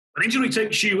When injury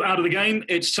takes you out of the game,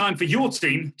 it's time for your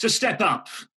team to step up.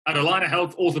 At Allina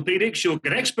Health Orthopedics, you'll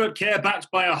get expert care backed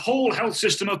by a whole health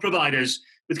system of providers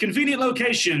with convenient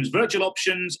locations, virtual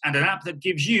options, and an app that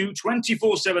gives you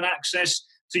 24/7 access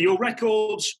to your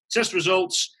records, test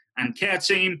results, and care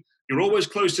team. You're always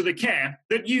close to the care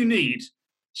that you need.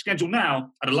 Schedule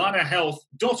now at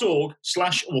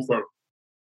allinahealth.org/ortho.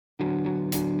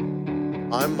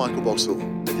 I'm Michael Boxall,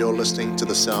 and you're listening to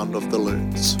The Sound of the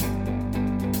Loons.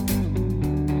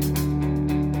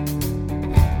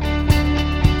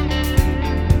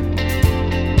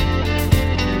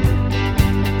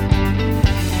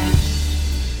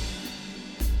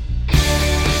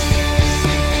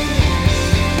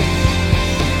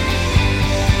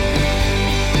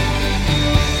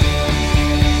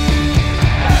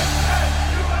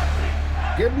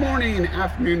 Good morning,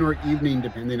 afternoon, or evening,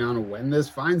 depending on when this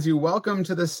finds you. Welcome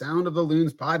to the Sound of the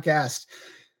Loons podcast.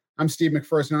 I'm Steve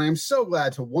McPherson, and I am so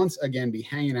glad to once again be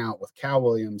hanging out with Cal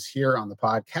Williams here on the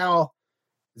pod. Cal,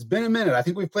 it's been a minute. I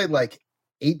think we've played like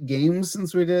 8 games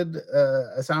since we did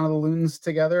a Sound of the Loons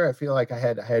together. I feel like I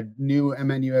had new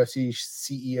MNUFC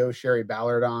CEO Sherry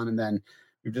Ballard on, and then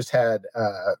we've just had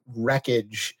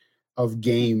wreckage of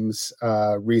games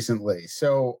recently.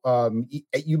 So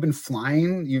you've been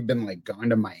flying, you've been like going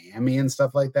to Miami and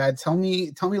stuff like that. Tell me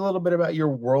a little bit about your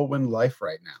whirlwind life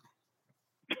right now.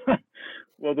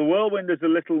 Well, the whirlwind is a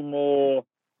little more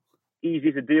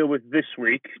easy to deal with this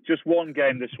week. Just one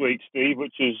game this week, Steve,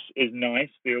 which is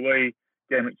nice. The away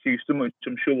game at Houston, which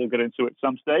I'm sure we'll get into at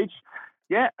some stage.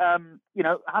 Yeah,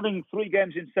 having 3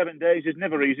 games in 7 days is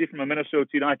never easy from a Minnesota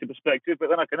United perspective, but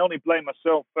then I can only blame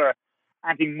myself for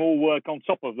adding more work on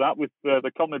top of that with the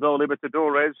CONMEBOL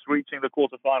Libertadores reaching the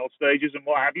quarterfinal stages and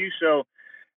what have you. So,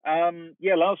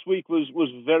 last week was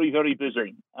very, very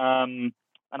busy. And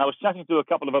I was chatting to a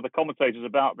couple of other commentators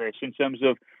about this in terms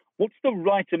of what's the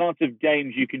right amount of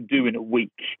games you can do in a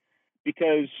week?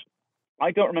 Because I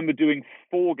don't remember doing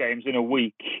 4 games in a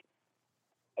week.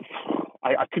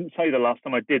 I couldn't tell you the last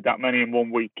time I did that many in 1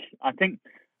 week. I think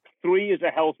 3 is a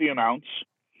healthy amount.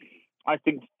 I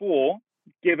think 4,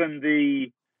 given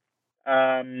the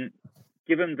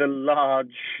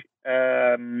large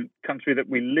country that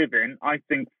we live in, I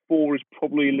think 4 is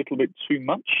probably a little bit too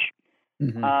much.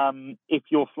 Mm-hmm. If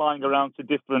you're flying around to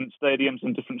different stadiums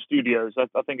and different studios, I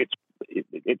think it's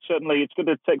going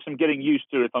to take some getting used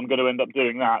to if I'm going to end up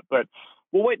doing that. But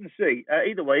we'll wait and see.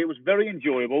 Either way, it was very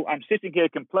enjoyable. I'm sitting here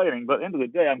complaining, but at the end of the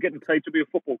day, I'm getting paid to be a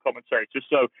football commentator.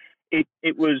 So it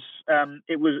was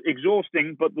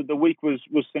exhausting, but the week was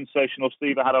sensational,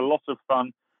 Steve. I had a lot of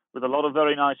fun with a lot of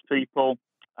very nice people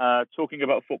talking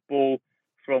about football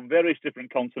from various different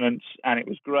continents, and it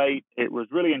was great. It was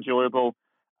really enjoyable.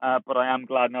 But I am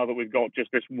glad now that we've got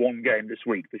just this one game this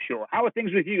week for sure. How are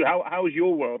things with you? How was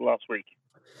your world last week?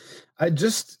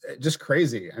 Just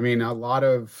crazy. I mean, a lot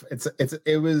of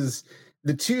it was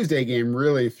the Tuesday game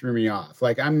really threw me off.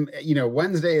 Like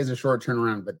Wednesday is a short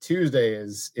turnaround, but Tuesday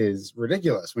is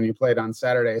ridiculous when you play it on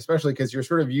Saturday, especially because you're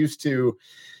sort of used to,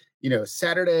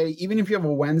 Saturday, even if you have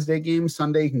a Wednesday game,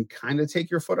 Sunday you can kind of take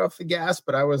your foot off the gas.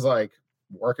 But I was like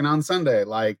working on Sunday,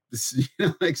 like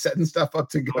like setting stuff up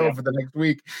to go for the next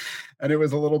week. And it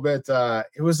was a little bit,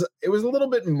 it was a little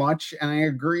bit much. And I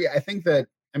agree. I think that,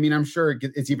 I'm sure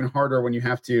it's even harder when you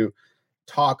have to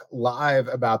talk live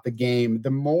about the game.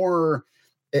 The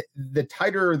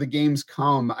tighter the games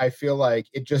come, I feel like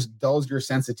it just dulls your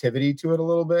sensitivity to it a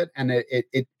little bit. And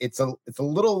it's a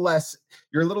little less,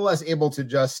 you're a little less able to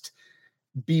just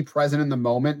be present in the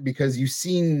moment because you've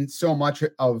seen so much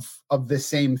of the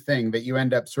same thing that you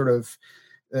end up sort of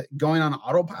going on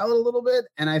autopilot a little bit.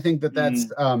 And I think that's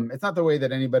it's not the way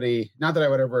that anybody, not that I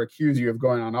would ever accuse you of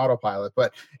going on autopilot,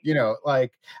 but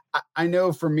I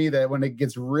know for me that when it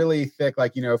gets really thick,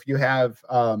 like if you have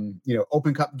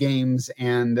Open Cup games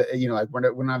and like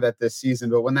we're not have that this season,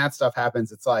 but when that stuff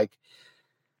happens, it's like,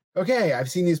 okay, I've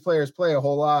seen these players play a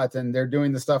whole lot and they're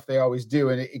doing the stuff they always do.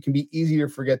 And it can be easy to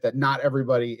forget that not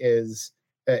everybody is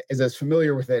as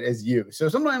familiar with it as you. So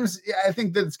sometimes I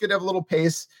think that it's good to have a little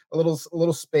pace, a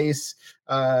little space,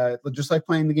 just like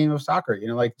playing the game of soccer,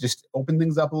 like just open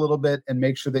things up a little bit and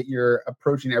make sure that you're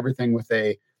approaching everything with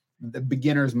the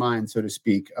beginner's mind, so to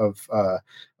speak, of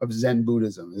Zen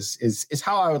Buddhism is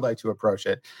how I would like to approach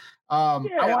it. I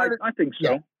think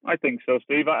so. Yeah. I think so,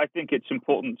 Steve. I think it's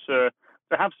important to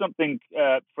have something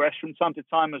fresh from time to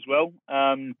time as well.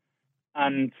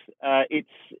 It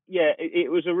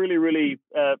was a really, really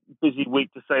busy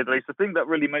week, to say the least. The thing that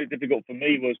really made it difficult for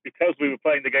me was because we were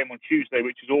playing the game on Tuesday,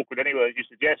 which is awkward anyway, as you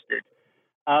suggested,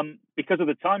 because of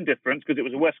the time difference, because it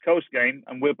was a West Coast game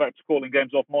and we're back to calling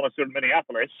games off monitor in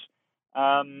Minneapolis.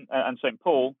 and St.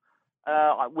 Paul,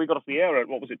 we got off the air at,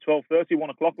 12:30, 1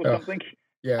 o'clock or something.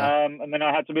 Yeah. And then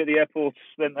I had to be at the airport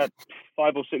then at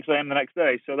 5 or 6 a.m. the next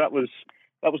day. So that was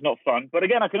not fun. But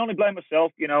again, I can only blame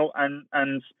myself,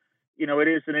 and it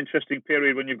is an interesting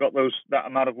period when you've got that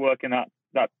amount of work in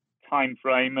that time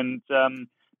frame, and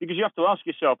because you have to ask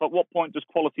yourself, at what point does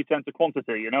quality tend to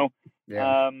quantity?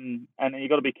 Yeah. And you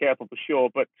got to be careful for sure.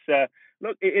 But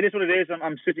look, it is what it is.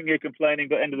 I'm sitting here complaining,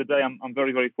 but at the end of the day, I'm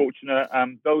very, very fortunate.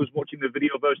 Those watching the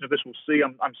video version of this will see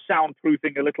I'm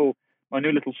soundproofing my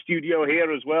new little studio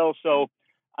here as well. So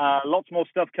lots more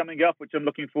stuff coming up, which I'm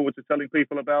looking forward to telling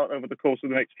people about over the course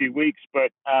of the next few weeks.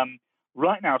 But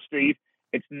right now, Steve,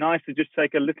 it's nice to just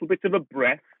take a little bit of a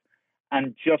breath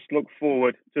and just look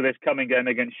forward to this coming game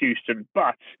against Houston.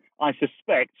 But I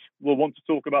suspect we'll want to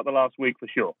talk about the last week for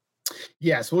sure.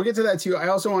 Yes, we'll get to that too. I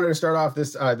also wanted to start off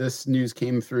this news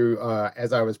came through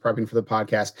as I was prepping for the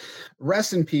podcast.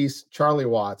 Rest in peace, Charlie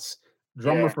Watts,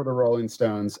 drummer for the Rolling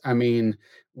Stones. I mean,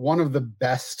 one of the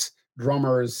best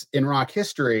drummers in rock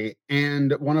history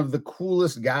and one of the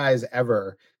coolest guys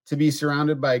ever, to be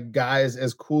surrounded by guys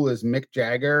as cool as Mick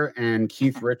Jagger and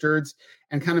Keith Richards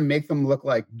and kind of make them look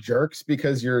like jerks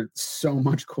because you're so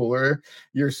much cooler.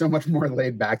 You're so much more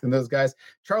laid back than those guys.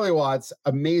 Charlie Watts,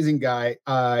 amazing guy,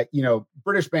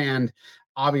 British band,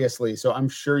 obviously. So I'm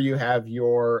sure you have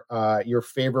your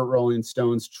favorite Rolling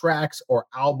Stones tracks or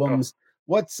albums.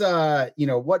 What's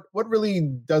what really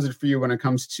does it for you when it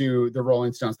comes to the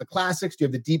Rolling Stones? The classics? Do you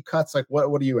have the deep cuts? Like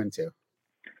what are you into?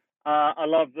 I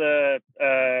love the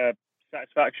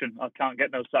Satisfaction. I can't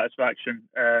get no satisfaction.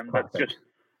 That's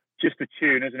just a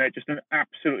tune, isn't it? Just an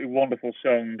absolutely wonderful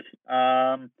song.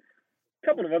 A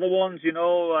couple of other ones,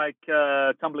 like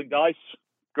Tumbling Dice,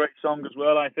 great song as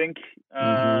well, I think.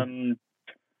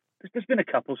 There's been a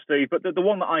couple, Steve, but the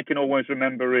one that I can always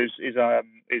remember is I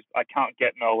Can't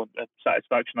Get No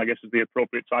Satisfaction, I guess is the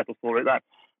appropriate title for it.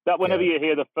 That whenever you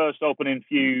hear the first opening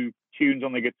few tunes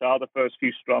on the guitar, the first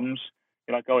few strums,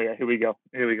 you're like, oh yeah, here we go.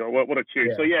 What a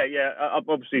tune. So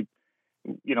obviously,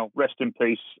 rest in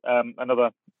peace. Another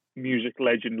music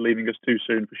legend leaving us too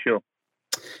soon for sure.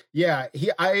 Yeah,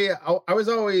 I was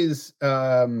always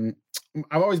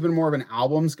I've always been more of an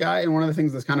albums guy, and one of the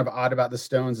things that's kind of odd about the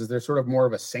Stones is they're sort of more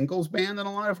of a singles band in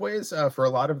a lot of ways. For a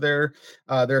lot of their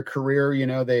career,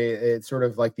 it's sort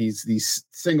of like these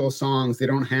single songs. They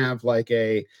don't have like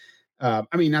a, not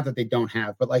that they don't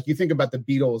have, but like you think about the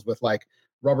Beatles with like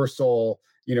Rubber Soul,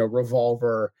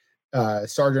 Revolver,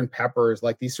 Sgt. Pepper's,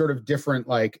 like these sort of different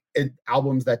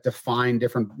albums that define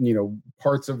different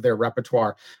parts of their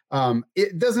repertoire.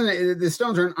 The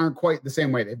Stones aren't quite the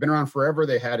same way. They've been around forever.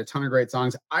 They had a ton of great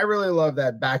songs. I really love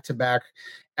that back-to-back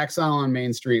Exile on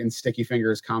Main Street and Sticky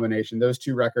Fingers combination. Those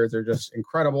two records are just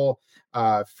incredible,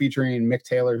 featuring Mick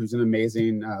Taylor, who's an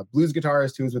amazing blues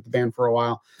guitarist who was with the band for a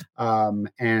while.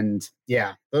 And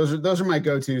yeah, those are my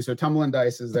go-to. So Tumbling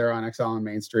Dice is there on Exile on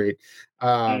Main Street.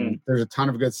 There's a ton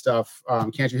of good stuff.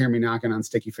 Can't You Hear Me Knocking on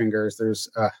Sticky Fingers? There's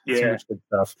so much good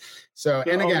stuff. So,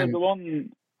 and again, the one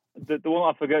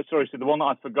I forgot, the one that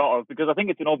I forgot of, because I think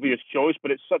it's an obvious choice, but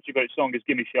it's such a great song, is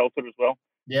Gimme Shelter as well.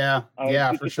 Yeah,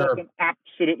 for sure. It's an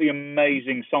absolutely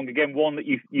amazing song. Again, one that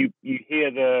you hear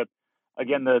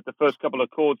the first couple of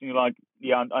chords and you're like,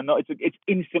 yeah, I know it's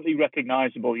instantly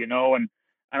recognizable, and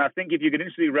I think if you can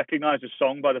instantly recognize a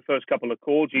song by the first couple of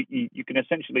chords, you can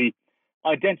essentially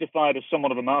identify it as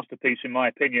somewhat of a masterpiece, in my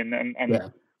opinion.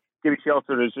 And Gimme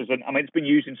Shelter it's been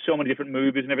used in so many different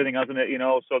movies and everything, hasn't it?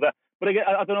 So that, but again,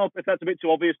 I don't know if that's a bit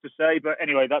too obvious to say, but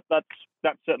anyway, that's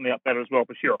certainly up there as well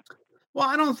for sure. Well,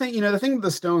 I don't think, the thing with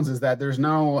the Stones is that there's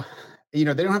no, they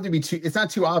don't have to be it's not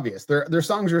too obvious. Their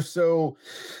songs are so,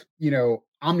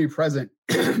 omnipresent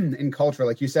in culture,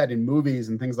 like you said, in movies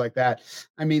and things like that.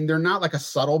 They're not like a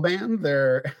subtle band.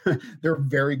 They're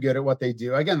very good at what they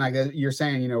do. Again, like you're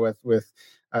saying, with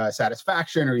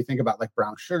Satisfaction, or you think about like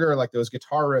Brown Sugar, like those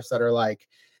guitar riffs that are like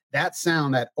that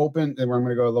sound, that open, and I'm going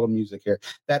to go a little music here,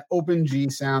 that open G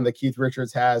sound that Keith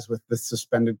Richards has with the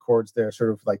suspended chords there, sort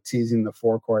of like teasing the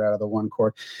 4 chord out of the 1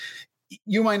 chord.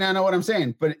 You might not know what I'm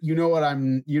saying, but you know what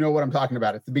I'm talking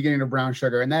about. It's the beginning of Brown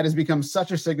Sugar, and that has become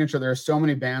such a signature. There are so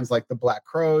many bands like the Black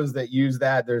Crowes that use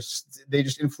that. They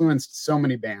just influenced so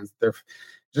many bands. They're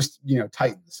just,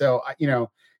 titans. So,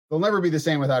 they'll never be the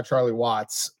same without Charlie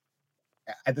Watts.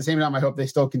 At the same time, I hope they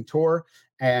still can tour,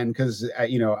 and because I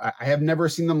have never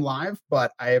seen them live,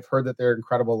 but I have heard that they're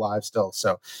incredible live still.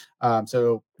 So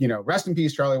rest in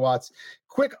peace, Charlie Watts.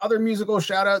 Quick other musical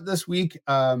shout out this week.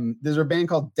 There's a band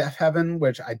called Deafheaven,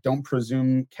 which I don't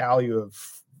presume, Cal, you're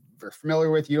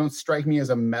familiar with. You don't strike me as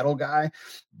a metal guy,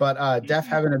 but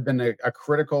Deafheaven have been a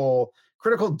critical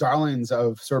critical darlings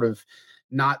of sort of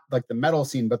not like the metal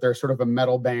scene, but they're sort of a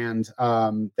metal band.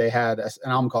 They had an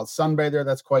album called Sunbather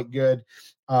that's quite good.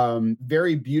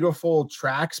 Very beautiful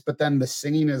tracks, but then the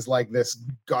singing is like this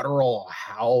guttural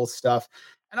howl stuff.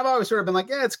 And I've always sort of been like,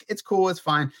 yeah, it's cool, it's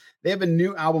fine. They have a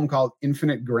new album called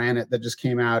Infinite Granite that just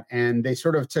came out, and they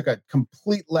sort of took a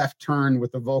complete left turn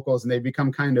with the vocals, and they've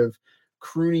become kind of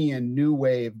croony and new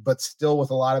wave, but still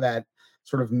with a lot of that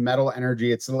sort of metal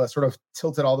energy. It's sort of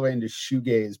tilted all the way into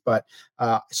shoegaze, but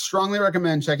strongly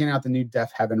recommend checking out the new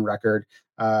Deaf Heaven record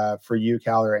for you,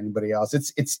 Cal, or anybody else.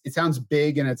 It sounds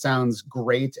big and it sounds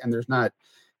great, and there's not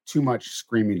too much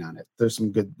screaming on it. There's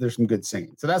some good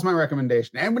singing. So that's my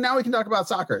recommendation. And now we can talk about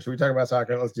soccer. Should we talk about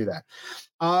soccer? Let's do that.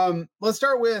 Let's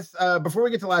start with, before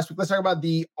we get to last week, let's talk about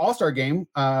the All-Star game,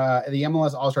 the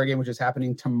MLS All-Star game, which is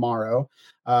happening tomorrow.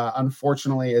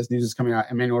 Unfortunately, as news is coming out,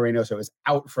 Emmanuel Reynoso is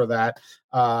out for that.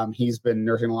 He's been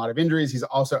nursing a lot of injuries. He's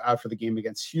also out for the game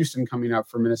against Houston coming up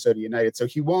for Minnesota United. So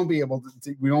we won't be able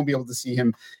to see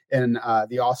him in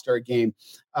the All-Star game.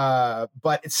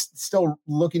 But it's still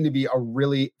looking to be a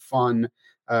really fun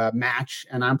match,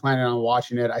 and I'm planning on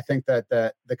watching it. I think that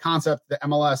the concept, the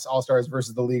MLS All-Stars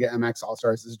versus the Liga MX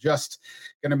All-Stars, is just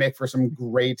going to make for some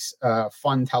great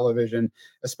fun television,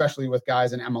 especially with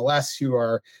guys in MLS who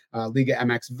are Liga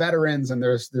MX veterans, and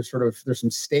there's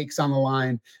some stakes on the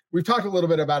line. We've talked a little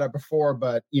bit about it before,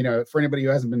 but for anybody who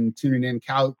hasn't been tuning in,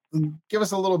 Cal, give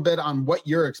us a little bit on what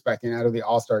you're expecting out of the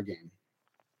All-Star game.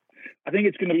 I think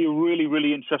it's going to be a really,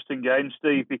 really interesting game,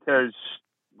 Steve, because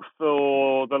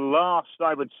for the last,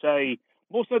 I would say,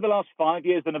 more so the last 5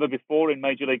 years than ever before in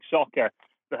Major League Soccer,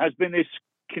 there has been this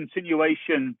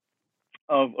continuation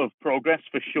of progress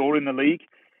for sure in the league.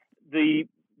 The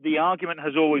argument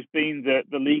has always been that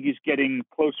the league is getting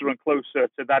closer and closer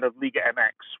to that of Liga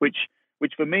MX, which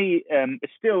for me it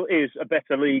still is a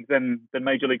better league than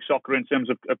Major League Soccer in terms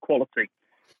of quality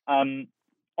on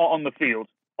the field.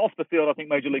 Off the field, I think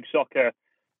Major League Soccer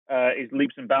is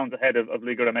leaps and bounds ahead of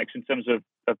Liga MX in terms of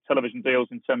television deals,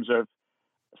 in terms of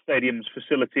stadiums,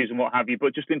 facilities, and what have you.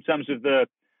 But just in terms of the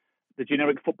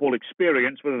generic football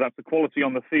experience, whether that's the quality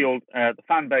on the field, the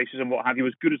fan bases, and what have you,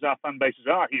 as good as our fan bases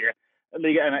are here,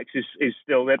 Liga MX is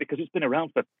still there because it's been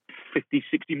around for 50,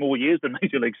 60 more years than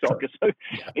Major League Soccer. Sure. So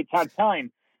yeah, it's had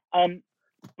time.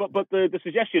 But the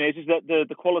suggestion is that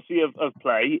the quality of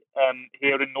play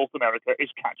here in North America is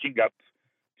catching up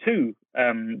to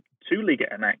Liga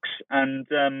MX,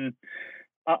 and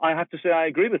I have to say I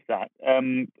agree with that.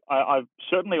 I've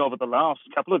certainly over the last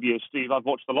couple of years, Steve, I've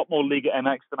watched a lot more Liga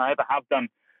MX than I ever have done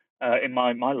in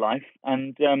my life,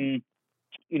 and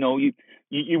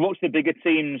you watch the bigger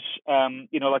teams,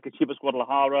 like a Chivas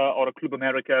Guadalajara or a Club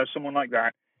America, someone like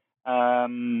that.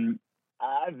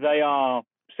 They are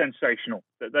sensational.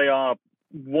 They are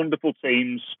wonderful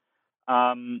teams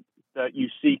that you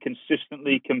see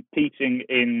consistently competing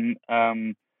in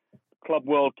Club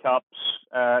World Cups.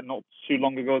 Not too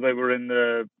long ago, they were in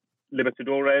the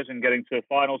Libertadores and getting to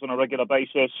finals on a regular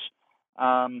basis.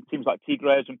 Teams like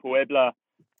Tigres and Puebla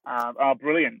are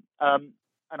brilliant.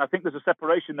 And I think there's a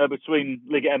separation there between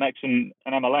Liga MX and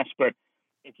MLS. But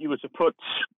if you were to put,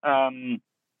 an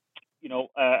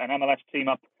MLS team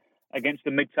up against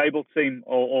a mid-table team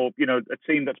or a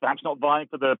team that's perhaps not vying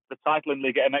for the title in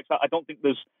Liga MX, I don't think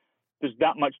there's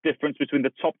that much difference between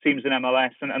the top teams in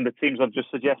MLS and the teams I've just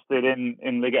suggested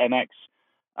in Liga MX.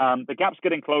 The gap's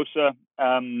getting closer.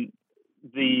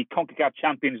 The CONCACAF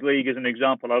Champions League is an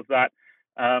example of that,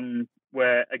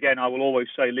 where, again, I will always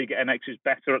say Liga MX is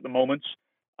better at the moment,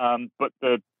 but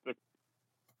the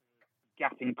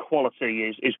gap in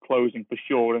quality is closing for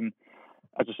sure. And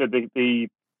as I said, the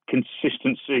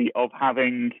consistency of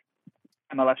having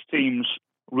MLS teams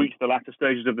reach the latter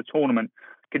stages of the tournament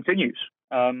continues.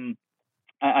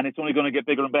 And it's only going to get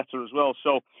bigger and better as well.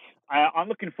 So I'm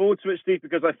looking forward to it, Steve,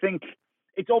 because I think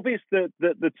it's obvious that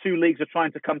the two leagues are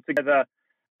trying to come together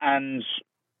and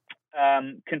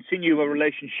continue a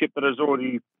relationship that has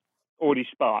already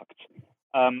sparked.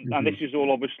 And this is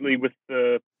all obviously with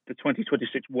the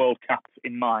 2026 World Cup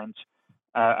in mind.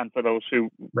 And for those who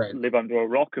live under a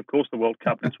rock, of course, the World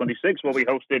Cup in 26 will be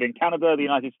hosted in Canada, the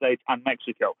United States, and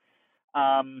Mexico.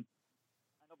 And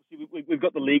obviously, we've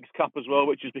got the Leagues Cup as well,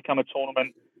 which has become a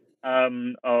tournament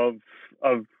of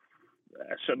a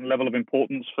certain level of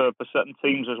importance for certain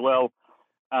teams as well,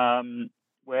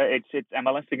 where it's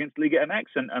MLS against Liga MX,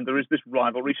 and there is this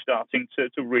rivalry starting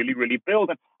to really, really build.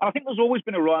 And I think there's always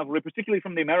been a rivalry, particularly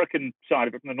from the American side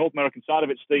of it, from the North American side of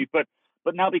it, Steve. But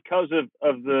now, because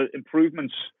of the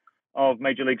improvements of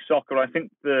Major League Soccer, I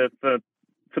think for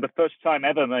the first time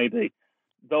ever, maybe,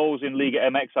 those in Liga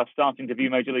MX are starting to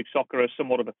view Major League Soccer as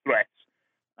somewhat of a threat.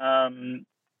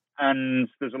 and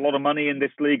there's a lot of money in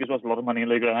this league as well as a lot of money in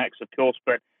Liga MX, of course.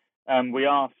 But we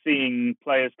are seeing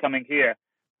players coming here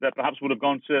that perhaps would have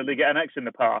gone to Liga MX in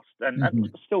the past, and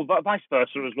still vice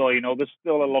versa as well. You know, there's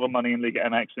still a lot of money in Liga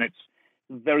MX, and it's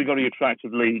a very, very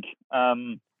attractive league.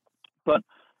 But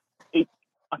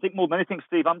I think more than anything,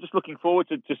 Steve, I'm just looking forward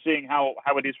to seeing how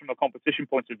it is from a competition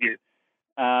point of view.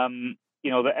 You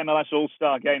know, the MLS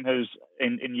All-Star game has,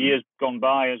 in years gone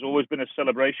by, has always been a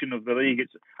celebration of the league.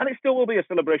 And it still will be a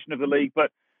celebration of the league,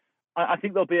 but I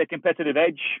think there'll be a competitive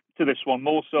edge to this one,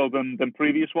 more so than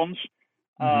previous ones.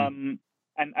 And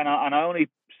I only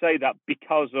say that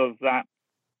because of that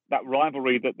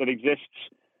rivalry that exists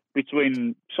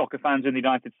between soccer fans in the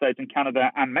United States and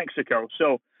Canada and Mexico.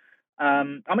 So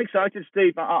I'm excited,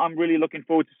 Steve. I'm really looking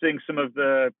forward to seeing some of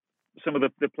the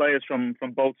players from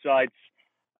both sides.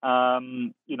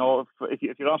 You know,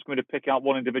 if you're asking me to pick out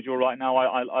one individual right now,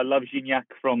 I love Gignac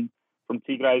from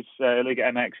Tigres Liga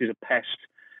MX. He's a pest,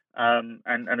 and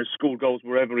has scored goals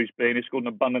wherever he's been. He's scored an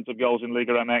abundance of goals in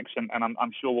Liga MX, and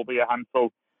I'm sure will be a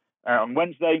handful on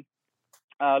Wednesday.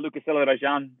 Lucas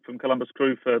Rajan from Columbus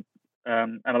Crew for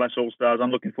MLS All-Stars. I'm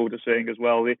looking forward to seeing as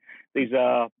well. These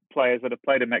are players that have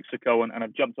played in Mexico and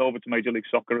have jumped over to Major League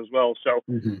Soccer as well. So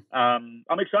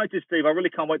I'm excited, Steve. I really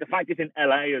can't wait. The fact it's in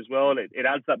LA as well, it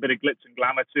adds that bit of glitz and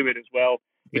glamour to it as well.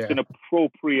 It's an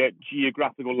appropriate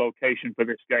geographical location for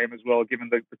this game as well, given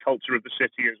the culture of the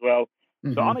city as well.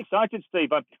 So I'm excited,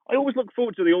 Steve. I always look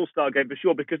forward to the All-Star game for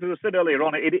sure, because as I said earlier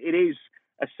on, it is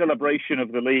a celebration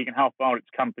of the league and how far it's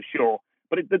come for sure.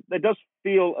 But it does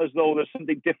feel as though there's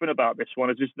something different about this one.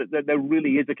 It's just that there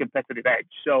really is a competitive edge.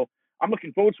 So I'm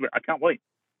looking forward to it. I can't wait.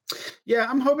 Yeah,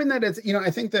 I'm hoping that it's, you know, I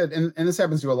think that, and this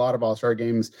happens to a lot of All-Star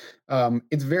games,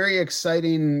 it's very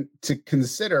exciting to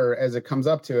consider as it comes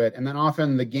up to it. And then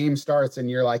often the game starts and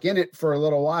you're like in it for a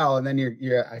little while. And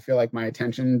then I feel like my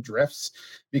attention drifts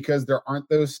because there aren't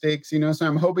those stakes, you know? So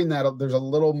I'm hoping that there's a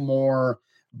little more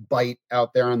bite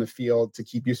out there on the field to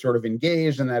keep you sort of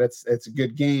engaged and that it's a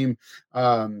good game.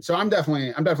 So I'm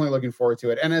definitely looking forward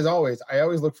to it. And as always, I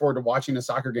always look forward to watching a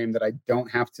soccer game that I don't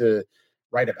have to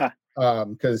write about.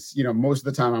 Because, you know, most of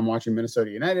the time I'm watching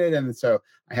Minnesota United. And so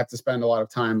I have to spend a lot of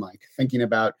time like thinking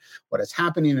about what is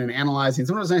happening and analyzing.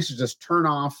 Sometimes it's nice to just turn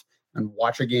off and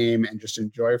watch a game and just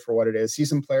enjoy it for what it is. See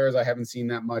some players I haven't seen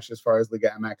that much as far as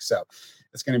Liga MX. So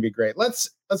it's going to be great. Let's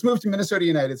move to Minnesota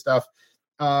United stuff.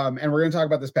 And we're going to talk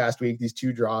about this past week, these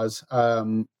two draws,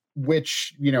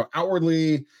 which, you know,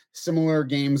 outwardly similar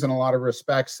games in a lot of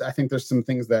respects. I think there's some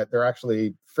things that they're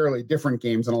actually fairly different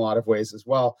games in a lot of ways as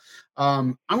well.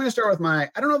 I'm going to start with I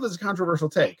don't know if this is a controversial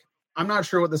take. I'm not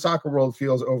sure what the soccer world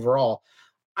feels overall.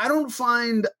 I don't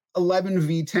find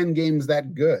 11v10 games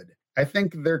that good. I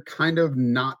think they're kind of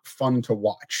not fun to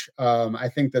watch. I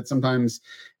think that sometimes,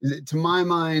 to my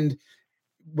mind,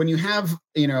 when you have,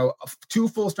 you know, two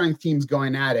full strength teams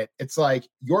going at it, it's like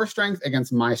your strength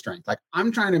against my strength. Like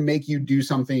I'm trying to make you do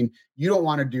something you don't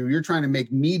want to do. You're trying to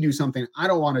make me do something I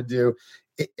don't want to do.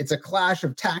 It's a clash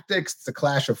of tactics. It's a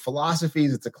clash of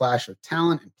philosophies. It's a clash of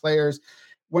talent and players.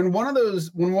 When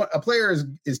a player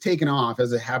is taken off,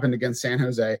 as it happened against San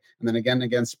Jose and then again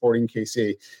against Sporting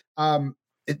KC,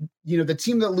 you know, the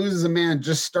team that loses a man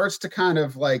just starts to kind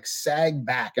of like sag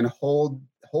back and hold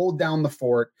down the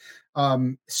fort.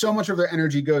 So much of their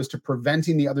energy goes to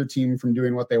preventing the other team from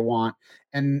doing what they want.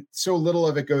 And so little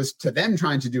of it goes to them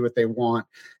trying to do what they want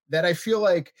that I feel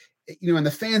like, you know, and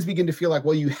the fans begin to feel like,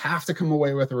 well, you have to come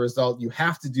away with a result. You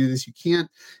have to do this. You can't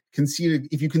concede.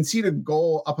 If you concede a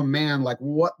goal up a man, like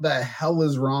what the hell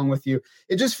is wrong with you?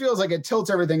 It just feels like it tilts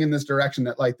everything in this direction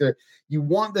that like you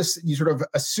want this, you sort of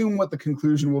assume what the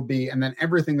conclusion will be. And then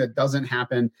everything that doesn't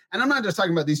happen. And I'm not just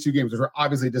talking about these two games, which were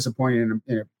obviously disappointing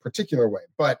in a particular way,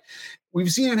 but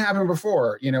we've seen it happen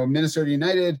before. You know, Minnesota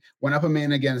United went up a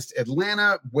man against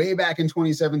Atlanta way back in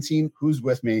 2017. Who's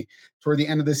with me? Toward the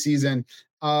end of the season,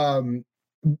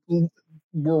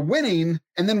 we're winning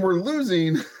and then we're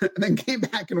losing and then came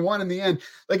back and won in the end.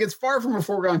 Like it's far from a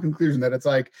foregone conclusion that it's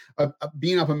like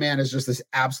being up a man is just this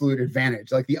absolute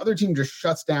advantage. Like the other team just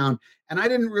shuts down. And I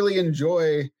didn't really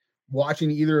enjoy watching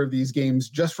either of these games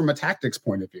just from a tactics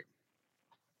point of view.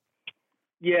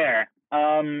 Yeah.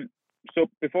 So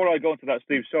before I go into that,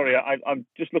 Steve, sorry, I'm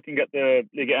just looking at the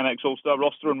Liga MX All-Star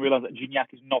roster and realize that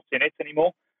Gignac is not in it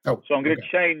anymore. Oh, so I'm going to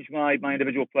change my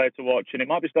individual player to watch, and it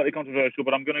might be slightly controversial,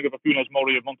 but I'm going to go for Funes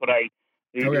Mori of Monterrey,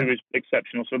 who is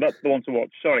exceptional. So that's the one to watch.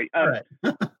 Sorry. Right.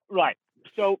 Right.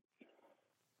 So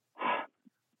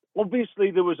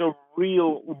obviously there was a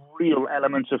real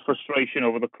element of frustration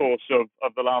over the course of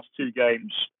the last two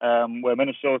games where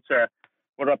Minnesota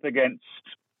were up against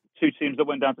two teams that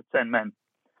went down to 10 men.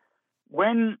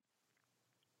 when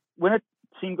a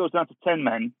team goes down to 10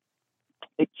 men,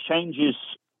 it changes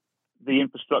the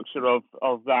infrastructure of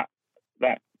that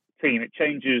team. It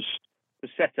changes the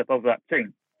setup of that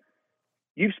team.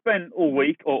 You've spent all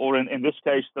week, or in this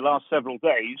case, the last several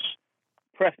days,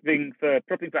 prepping for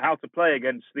how to play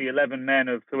against the 11 men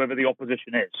of whoever the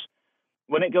opposition is.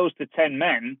 When it goes to 10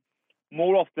 men,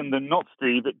 more often than not,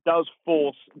 Steve, it does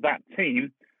force that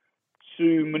team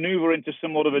to maneuver into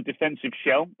somewhat of a defensive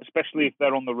shell, especially if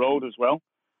they're on the road as well.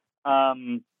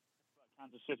 Kansas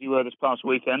City were this past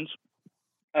weekend.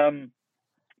 And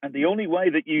the only way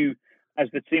that you, as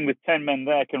the team with 10 men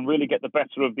there, can really get the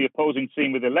better of the opposing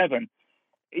team with 11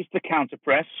 is to counter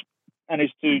press and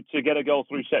is to get a goal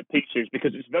through set pieces,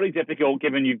 because it's very difficult,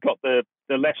 given you've got the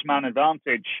less man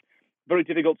advantage, very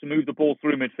difficult to move the ball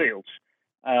through midfield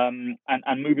and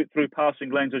move it through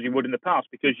passing lanes as you would in the past,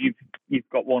 because you've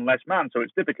got one less man, so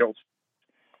it's difficult.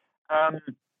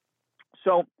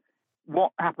 So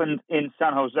what happened in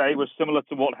San Jose was similar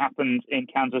to what happened in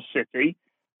Kansas City.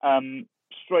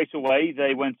 Straight away,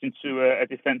 they went into a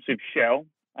defensive shell.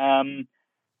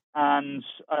 And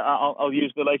I'll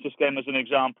use the latest game as an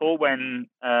example. When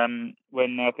Femi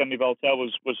Valtel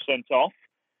was sent off,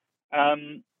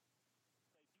 they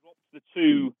dropped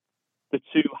the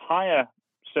two higher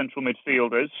central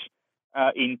midfielders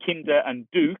in Kinder and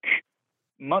Duke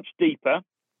much deeper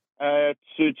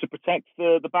to protect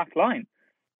the back line,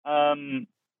 and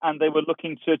they were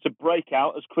looking to break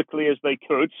out as quickly as they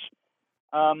could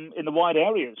in the wide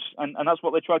areas, and that's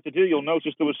what they tried to do. You'll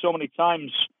notice there were so many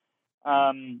times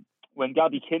when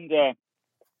Gabi Kinder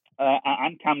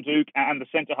and Cam Duke and the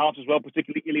centre halves as well,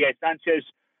 particularly Ilie Sanchez,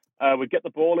 would get the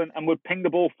ball and would ping the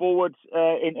ball forward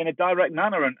in a direct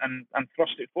manner and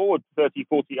thrust it forward 30,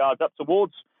 40 yards up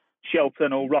towards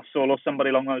Shelton or Russell or somebody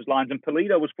along those lines. And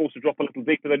Pulido was forced to drop a little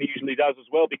deeper than he usually does as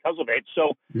well because of it.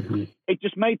 So it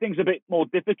just made things a bit more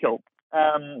difficult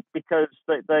because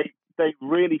they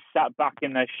really sat back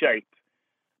in their shape.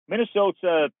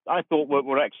 Minnesota, I thought,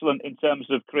 were excellent in terms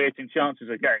of creating chances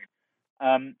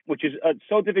again, which is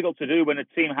so difficult to do when a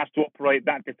team has to operate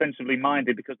that defensively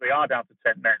minded because they are down to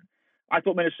 10 men. I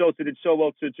thought Minnesota did so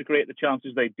well to create the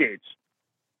chances they did.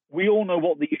 We all know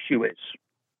what the issue is,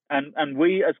 and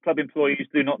we as club employees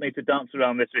do not need to dance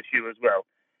around this issue as well.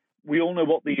 We all know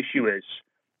what the issue is.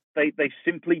 They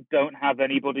simply don't have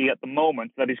anybody at the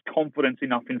moment that is confident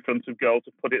enough in front of goal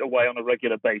to put it away on a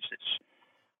regular basis.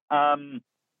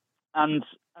 And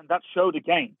that showed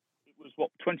again. It was,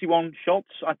 21 shots,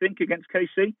 I think, against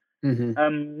KC.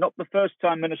 Not the first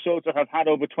time Minnesota have had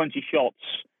over 20 shots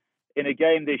in a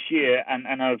game this year and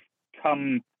have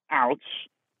come out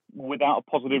without a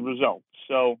positive result.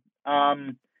 So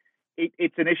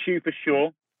it's an issue for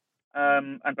sure.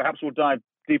 And perhaps we'll dive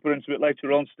deeper into it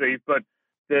later on, Steve. But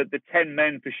the 10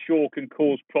 men for sure can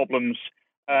cause problems.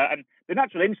 And the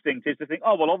natural instinct is to think,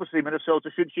 oh, well, obviously Minnesota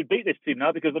should beat this team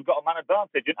now because they've got a man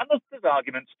advantage. And there's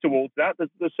arguments towards that.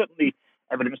 There's certainly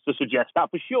evidence to suggest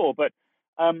that for sure. But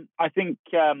I think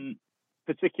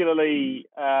particularly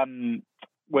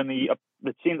when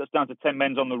the team that's down to 10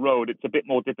 men's on the road, it's a bit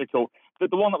more difficult. But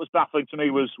the one that was baffling to me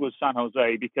was San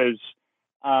Jose, because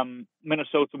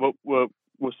Minnesota were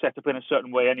set up in a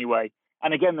certain way anyway.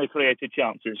 And again, they created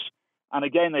chances. And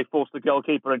again, they forced the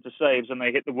goalkeeper into saves and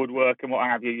they hit the woodwork and what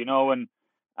have you, you know. And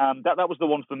that was the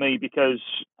one for me, because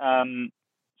San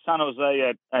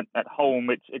Jose at home,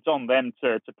 it's on them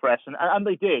to press. And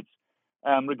they did,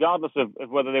 regardless of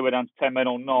whether they were down to 10 men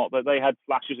or not. But they had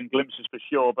flashes and glimpses for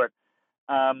sure. But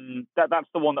that's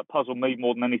the one that puzzled me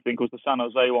more than anything, was the San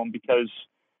Jose one, because,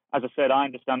 as I said, I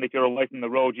understand if you're away from the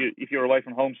road, if you're away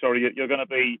from home, you're going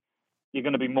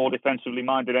to be more defensively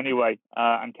minded anyway.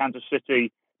 And Kansas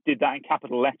City did that in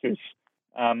capital letters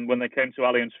when they came to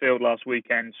Allianz Field last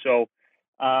weekend. So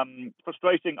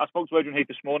frustrating. I spoke to Adrian Heath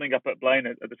this morning up at Blaine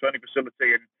at the training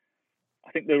facility, and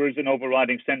I think there is an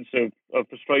overriding sense of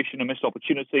frustration and missed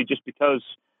opportunity, just because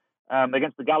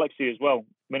against the Galaxy as well,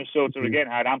 Minnesota again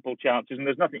had ample chances, and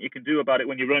there's nothing you can do about it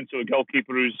when you run into a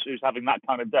goalkeeper who's having that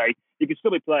kind of day. You could still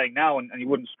be playing now and you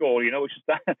wouldn't score, you know. It's just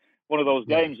one of those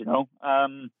games, you know.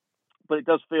 But it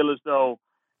does feel as though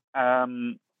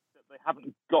they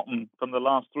haven't gotten from the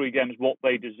last three games what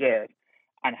they deserve.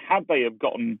 And had they have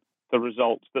gotten the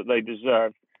results that they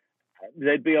deserve,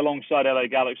 they'd be alongside LA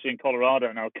Galaxy and Colorado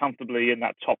now comfortably in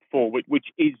that top four, which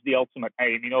is the ultimate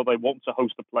aim. You know, they want to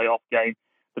host a playoff game.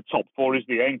 The top four is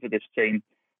the aim for this team.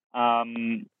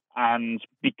 And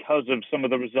because of some of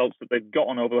the results that they've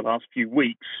gotten over the last few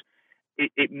weeks,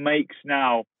 it makes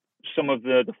now some of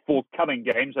the forthcoming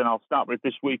games, and I'll start with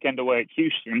this weekend away at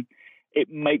Houston, it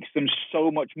makes them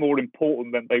so much more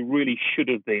important than they really should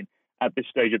have been. at this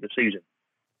stage of the season.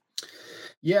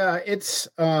 Yeah, it's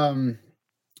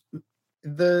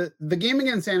the game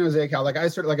against San Jose, Cal.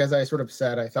 As I sort of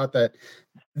said, I thought that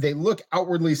they look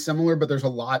outwardly similar, but there's a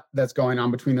lot that's going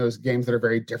on between those games that are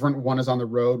very different. One is on the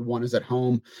road, one is at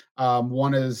home.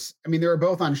 They're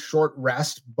both on short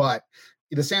rest, but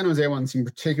the San Jose one seemed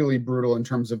particularly brutal in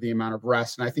terms of the amount of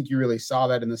rest. And I think you really saw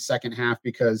that in the second half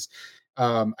because,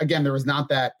 again, there was not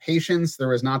that patience. There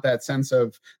was not that sense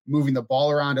of moving the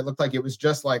ball around. It looked like it was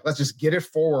just like, let's just get it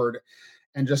forward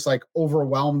and just like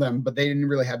overwhelm them. But they didn't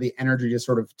really have the energy to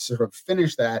sort of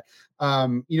finish that.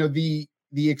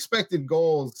 The expected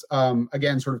goals,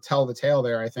 again, sort of tell the tale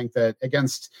there. I think that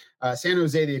against San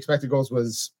Jose, the expected goals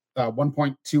was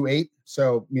 1.28.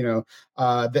 So,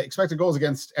 the expected goals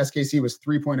against SKC was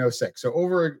 3.06. So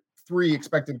over 3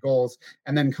 expected goals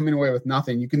and then coming away with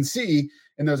nothing. You can see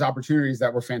in those opportunities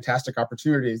that were fantastic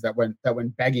opportunities that went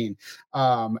begging.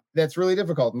 That's really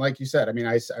difficult. And like you said, I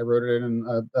wrote it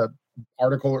in a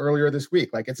article earlier this week.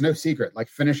 Like, it's no secret, like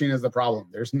finishing is the problem.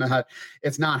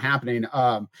 It's not happening.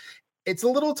 It's a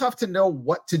little tough to know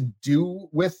what to do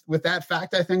with that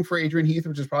fact, I think, for Adrian Heath,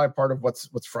 which is probably part of what's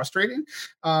frustrating.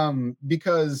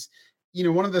 Because,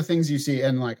 one of the things you see,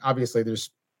 and like, obviously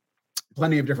there's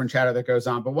plenty of different chatter that goes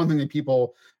on, but one thing that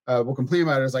people will complain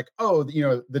about is like, oh,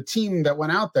 the team that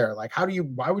went out there, like,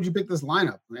 why would you pick this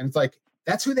lineup? And it's like,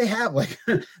 that's who they have. Like,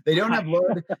 they don't have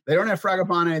Lod, they don't have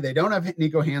Fragapane, they don't have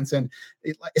Nico Hansen.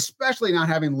 Especially not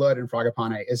having Lod and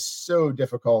Fragapane is so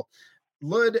difficult.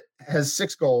 Lod has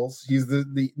 6 goals. He's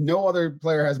the no other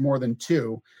player has more than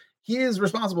 2. He is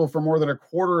responsible for more than a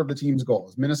quarter of the team's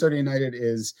goals. Minnesota United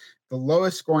is the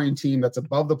lowest scoring team that's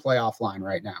above the playoff line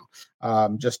right now.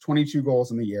 Just 22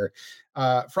 goals in the year.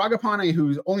 Fragapane,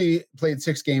 who's only played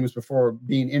 6 games before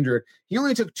being injured, he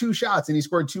only took 2 shots and he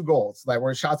scored 2 goals. Like,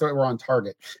 were shots that were on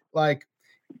target. Like,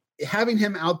 having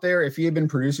him out there, if he had been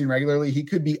producing regularly, he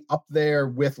could be up there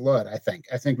with Lod. I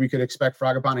think we could expect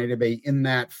Fragapane to be in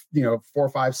that 4,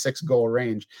 5, 6 goal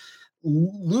range.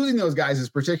 Losing those guys is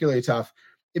particularly tough.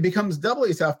 It becomes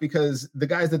doubly tough because the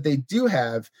guys that they do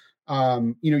have,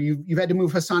 you've had to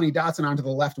move Hassani Dotson onto the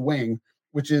left wing,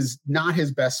 which is not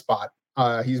his best spot.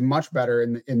 He's much better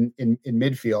in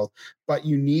midfield, but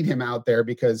you need him out there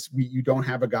because you don't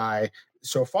have a guy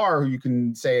so far who you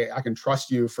can say, I can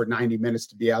trust you for 90 minutes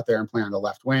to be out there and play on the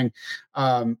left wing.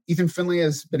 Ethan Finlay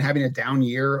has been having a down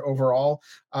year overall,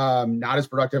 not as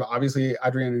productive. Obviously,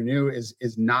 Adrien Hunou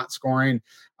is not scoring.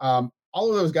 All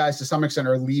of those guys, to some extent,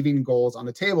 are leaving goals on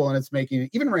the table, and it's making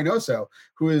even Reynoso,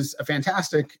 who is a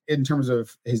fantastic in terms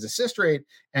of his assist rate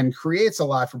and creates a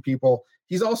lot for people.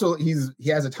 He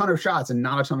has a ton of shots and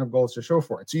not a ton of goals to show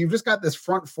for it. So you've just got this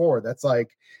front 4 that's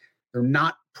like, they're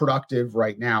not productive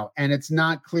right now. And it's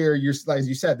not clear, as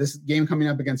you said, this game coming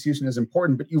up against Houston is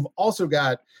important, but you've also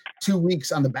got 2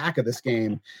 weeks on the back of this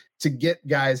game to get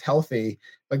guys healthy.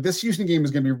 Like, this Houston game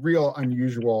is going to be real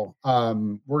unusual.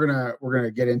 We're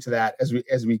gonna get into that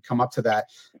as we come up to that.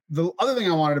 The other thing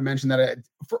I wanted to mention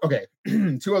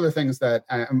 2 other things that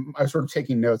I was sort of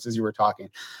taking notes as you were talking.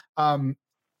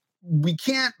 We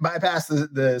can't bypass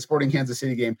the Sporting Kansas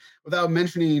City game without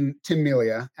mentioning Tim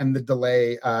Melia and the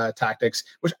delay tactics,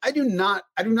 which I do not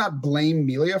blame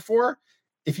Melia for.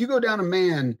 If you go down a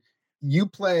man, you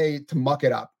play to muck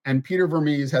it up, and Peter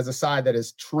Vermees has a side that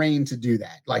is trained to do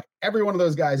that. Like, every one of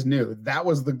those guys knew that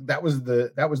was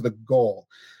the goal.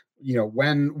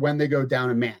 When they go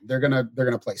down a man, they're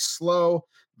gonna play slow.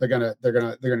 They're gonna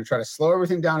try to slow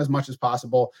everything down as much as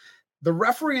possible. The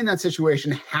referee in that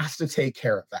situation has to take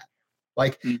care of that.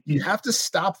 Like, you have to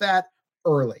stop that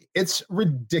early. It's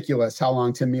ridiculous how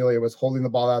long Tim Melia was holding the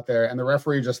ball out there, and the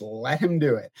referee just let him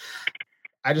do it.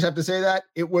 I just have to say that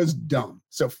it was dumb.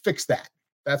 So fix that.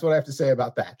 That's what I have to say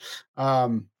about that.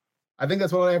 I think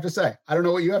that's what I have to say. I don't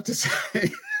know what you have to say.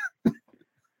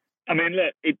 I mean,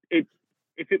 look, if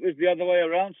it was the other way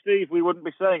around, Steve, we wouldn't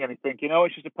be saying anything.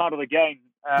 It's just a part of the game.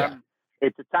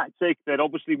 It's a tactic that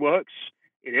obviously works.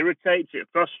 It irritates, it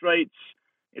frustrates,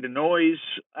 it annoys,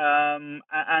 and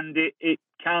it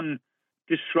can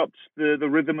disrupt the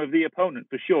rhythm of the opponent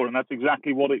for sure. And that's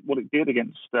exactly what it did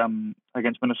against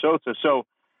Minnesota. So,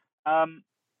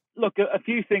 look, a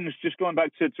few things just going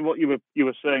back to what you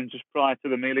were saying just prior to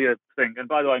the Melia thing. And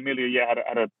by the way, Melia,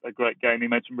 had a great game. He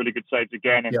made some really good saves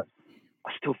again. And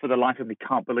I still, for the life of me,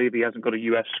 can't believe he hasn't got a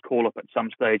US call-up at some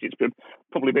stage. It's been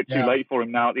probably a bit too late for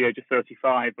him now at the age of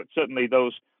 35. But certainly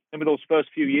those first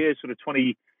few years, sort of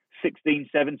 2016,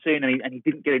 17, and he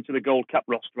didn't get into the Gold Cup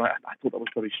roster. Right? I thought that was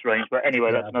very strange. But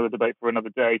anyway, that's another debate for another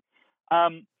day.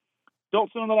 Dotson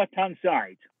on the left-hand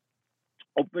side,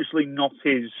 obviously not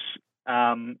his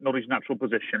natural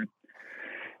position.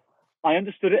 I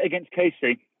understood it against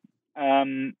KC,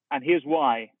 and here's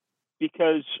why.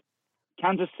 Because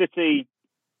Kansas City,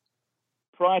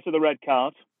 prior to the red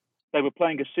card, they were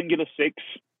playing a singular six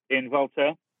in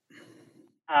Voltaire.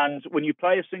 And when you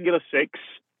play a singular six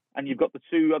and you've got the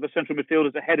two other central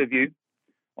midfielders ahead of you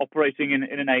operating in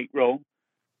an 8 role,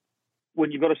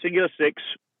 when you've got a singular six,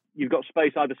 you've got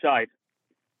space either side.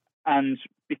 And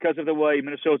because of the way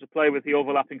Minnesota play with the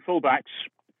overlapping fullbacks,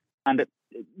 and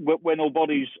when all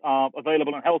bodies are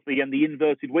available and healthy and the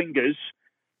inverted wingers,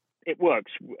 it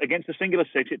works. Against a singular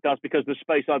six, it does because there's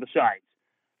space either side.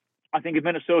 I think if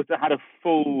Minnesota had a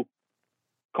full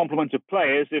complement of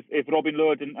players, if Robin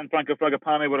Lod and Franco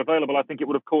Fragapane were available, I think it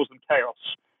would have caused them chaos.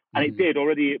 And it did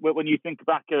already. When you think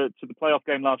back to the playoff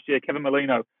game last year, Kevin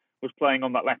Molino was playing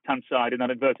on that left-hand side in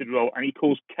that inverted role, and he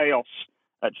caused chaos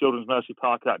at Children's Mercy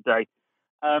Park that day.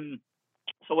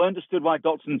 So I understood why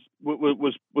Dotson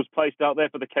was placed out there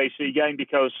for the KC game,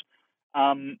 because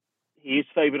he is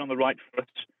favoured on the right foot.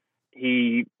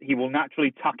 He will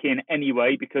naturally tuck in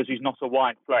anyway because he's not a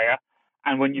wide player.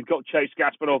 And when you've got Chase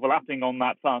Gasper overlapping on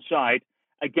that far side,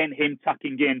 again, him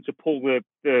tucking in to pull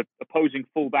the opposing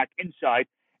fullback inside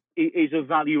is a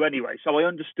value anyway. So I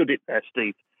understood it there,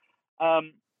 Steve.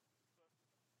 The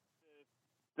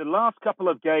last couple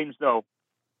of games, though,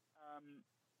 in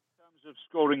terms of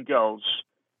scoring goals,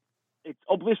 it's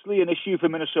obviously an issue for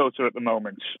Minnesota at the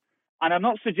moment. And I'm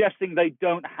not suggesting they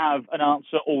don't have an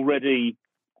answer already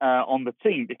on the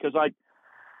team, because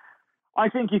I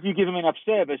think if you give him enough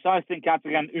service, I think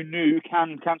Adrien Hunou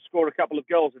can score a couple of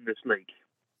goals in this league.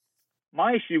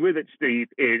 My issue with it, Steve,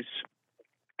 is,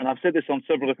 and I've said this on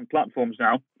several different platforms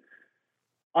now,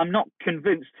 I'm not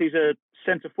convinced he's a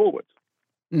centre forward.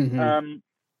 Mm-hmm.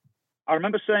 I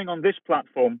remember saying on this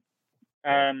platform,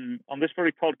 on this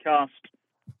very podcast,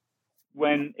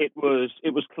 when it was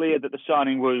clear that the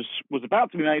signing was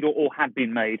about to be made or had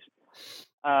been made,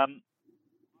 I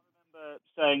remember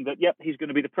saying that, yep, he's going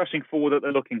to be the pressing forward that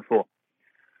they're looking for.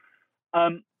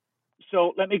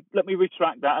 So let me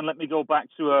retract that and let me go back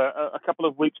to a couple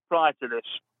of weeks prior to this.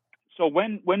 So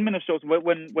when Minnesota,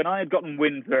 when I had gotten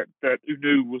wind that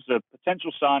Hunou was a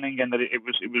potential signing and that it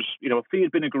was a fee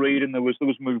had been agreed and there was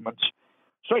movement,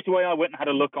 straight away I went and had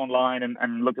a look online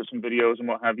and looked at some videos and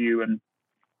what have you, and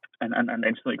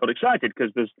instantly got excited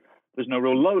because there's no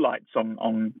real lowlights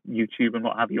on YouTube and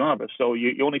what have you either. So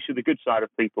you only see the good side of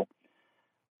people.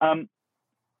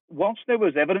 Whilst there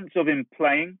was evidence of him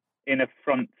playing in a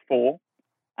front four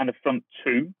and a front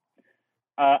two,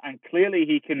 and clearly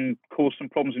he can cause some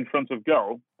problems in front of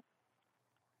goal,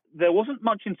 there wasn't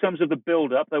much in terms of the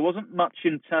build-up. There wasn't much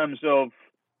in terms of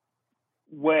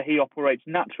where he operates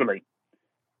naturally.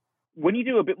 When you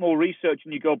do a bit more research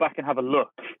and you go back and have a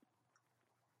look,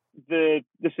 the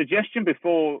suggestion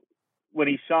before when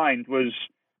he signed was,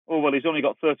 oh, well, he's only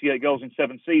got 38 goals in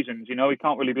 7 seasons. He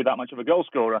can't really be that much of a goal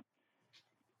scorer.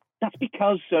 That's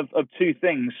because of two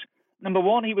things. Number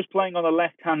one, he was playing on the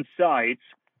left-hand side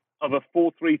of a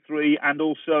 4-3-3 and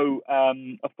also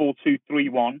a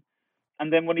 4-2-3-1.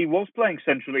 And then when he was playing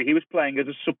centrally, he was playing as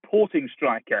a supporting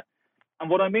striker. And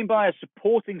what I mean by a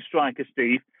supporting striker,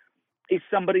 Steve, is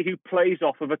somebody who plays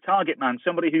off of a target man,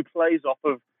 somebody who plays off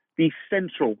of the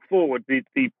central forward,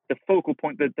 the focal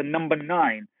point, the number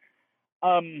 9.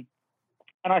 And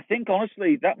I think,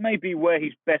 honestly, that may be where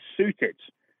he's best suited.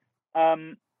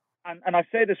 And I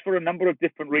say this for a number of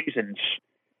different reasons.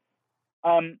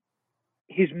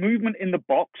 His movement in the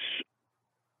box,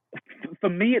 for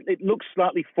me, it looks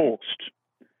slightly forced.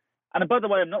 And by the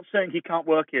way, I'm not saying he can't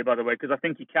work here, by the way, because I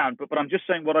think he can, but I'm just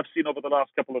saying what I've seen over the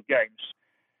last couple of games.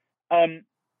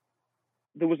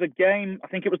 There was a game, I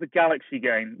think it was the Galaxy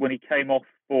game, when he came off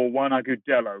for Juan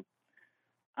Agudelo.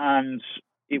 And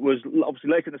it was obviously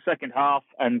late in the second half,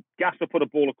 and Gasper put a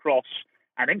ball across,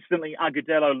 and instantly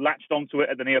Agudelo latched onto it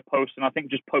at the near post, and I think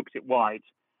just poked it wide.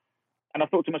 And I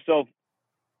thought to myself,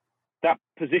 that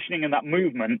positioning and that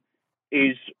movement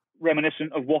is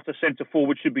reminiscent of what a centre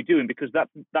forward should be doing, because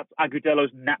that's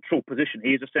Agudelo's natural position.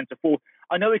 He is a centre forward.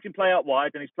 I know he can play out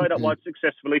wide, and he's played out wide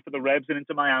successfully for the Revs and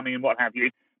into Miami and what have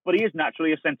you, but he is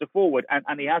naturally a centre forward,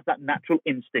 and he has that natural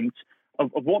instinct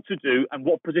of what to do and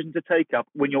what position to take up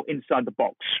when you're inside the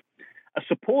box. A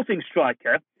supporting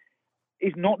striker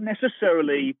is not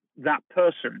necessarily that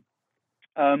person.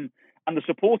 And the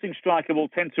supporting striker will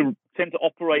tend to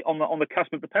operate on the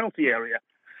cusp of the penalty area.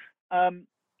 And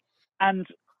the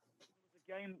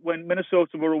game when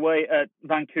Minnesota were away at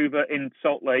Vancouver in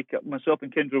Salt Lake, myself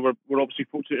and Kendra were obviously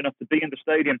fortunate enough to be in the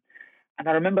stadium. And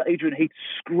I remember Adrian Heath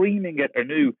screaming at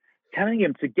Hunou, telling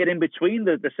him to get in between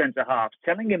the centre halves,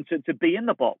 telling him to be in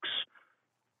the box.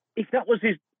 If that was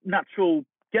his natural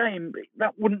game,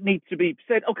 that wouldn't need to be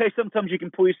said. Okay, sometimes you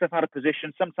can pull yourself out of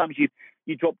position. Sometimes you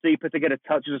drop deeper to get a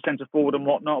touch as a centre forward and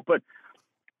whatnot. But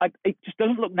it just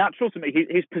doesn't look natural to me.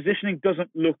 His positioning doesn't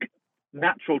look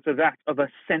natural to that of a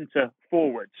centre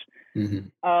forward. Mm-hmm.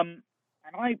 And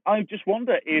I just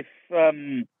wonder if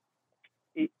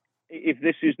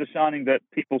this is the signing that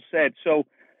people said. So,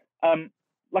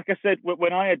 like I said,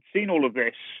 when I had seen all of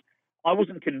this, I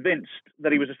wasn't convinced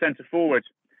that he was a centre forward.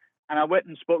 And I went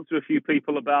and spoke to a few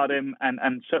people about him,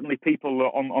 and certainly people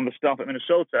on the staff at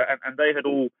Minnesota, and they had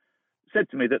all said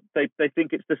to me that they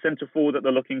think it's the centre forward that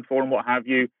they're looking for and what have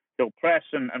you. He'll press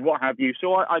and what have you.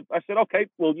 So I said, okay,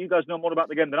 well, you guys know more about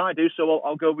the game than I do, so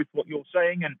I'll go with what you're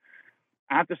saying. And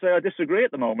I have to say I disagree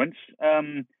at the moment.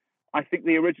 I think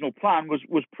the original plan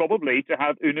was probably to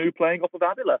have Unoo playing off of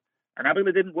Avila, and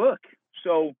Avila didn't work.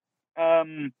 So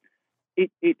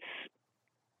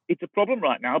it's a problem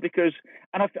right now because,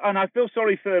 and I feel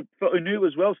sorry for Unoo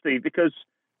as well, Steve, because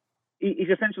he's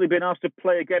essentially been asked to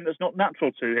play a game that's not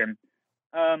natural to him,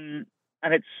 and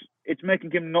it's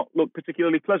making him not look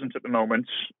particularly pleasant at the moment.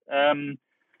 And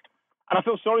I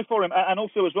feel sorry for him, and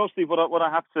also as well, Steve, what I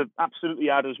have to absolutely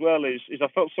add as well is I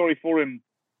felt sorry for him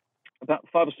about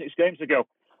 5 or 6 games ago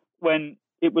when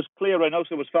it was clear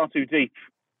Reynoso was far too deep,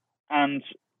 and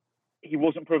he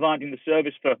wasn't providing the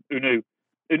service for Unoo.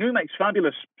 Unoo makes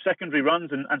fabulous secondary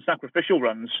runs and sacrificial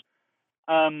runs,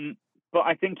 but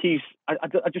I think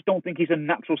I just don't think he's a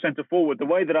natural centre forward. The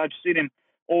way that I've seen him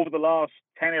over the last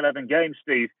 10, 11 games,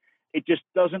 Steve, it just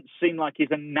doesn't seem like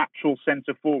he's a natural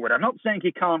centre forward. I'm not saying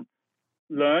he can't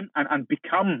learn and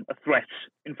become a threat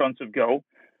in front of goal,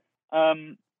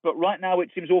 but right now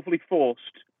it seems awfully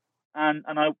forced, and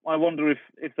I wonder if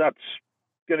that's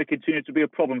going to continue to be a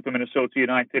problem for Minnesota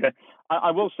United.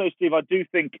 I will say, Steve, I do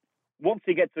think once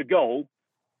he gets a goal,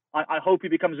 I hope he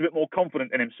becomes a bit more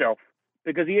confident in himself,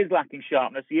 because he is lacking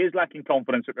sharpness, he is lacking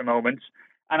confidence at the moment,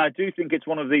 and I do think it's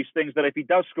one of these things that if he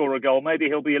does score a goal, maybe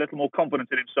he'll be a little more confident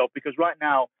in himself, because right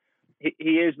now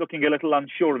he is looking a little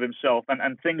unsure of himself,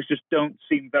 and things just don't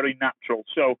seem very natural.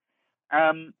 So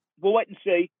we'll wait and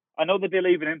see. I know they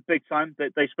believe in him big time.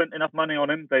 They spent enough money on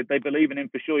him. They believe in him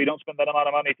for sure. You don't spend that amount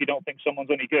of money if you don't think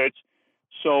someone's any good.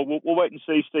 So we'll wait and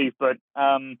see, Steve. But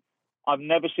I've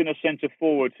never seen a centre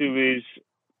forward who is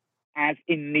as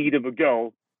in need of a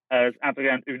goal as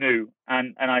Adrien Unoo.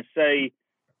 And I say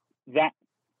that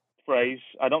phrase,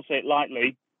 I don't say it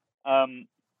lightly. I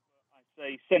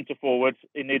say centre forward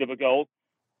in need of a goal.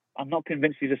 I'm not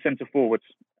convinced he's a centre forward.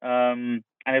 And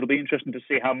it'll be interesting to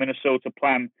see how Minnesota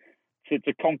plan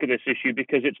to conquer this issue,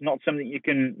 because it's not something you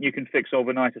can fix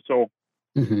overnight at all.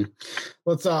 Mm-hmm.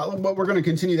 Let's we're going to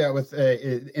continue that with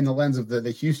in the lens of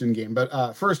the Houston game.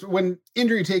 But first, when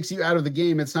injury takes you out of the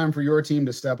game, it's time for your team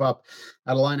to step up.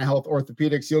 At Allina Health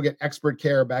Orthopedics, you'll get expert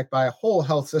care backed by a whole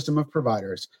health system of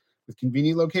providers with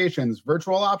convenient locations,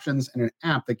 virtual options, and an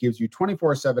app that gives you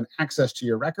 24/7 access to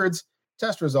your records,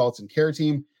 test results, and care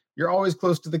team. You're always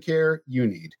close to the care you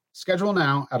need. Schedule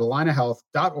now at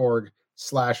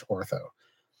allinahealth.org/ortho.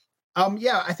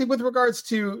 I think with regards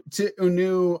to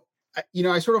Unoo,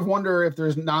 I sort of wonder if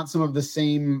there's not some of the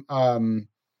same, I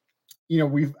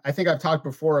think I've talked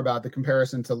before about the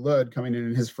comparison to Lod coming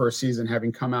in his first season,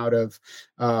 having come out of,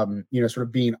 sort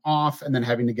of being off and then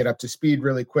having to get up to speed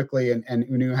really quickly, and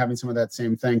Unoo having some of that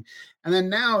same thing. And then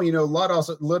now, Lod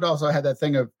also had that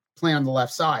thing of playing on the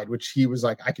left side, which he was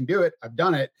like, I can do it. I've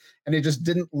done it. And it just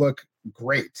didn't look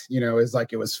great. It's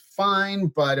like, it was fine,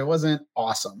 but it wasn't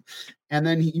awesome. And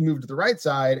then he moved to the right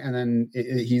side, and then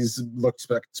he's looked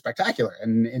spectacular,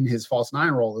 and in his false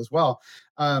 9 role as well.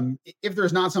 If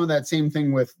there's not some of that same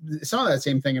thing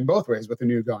in both ways with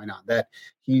Unoo going on, that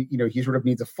he sort of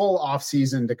needs a full off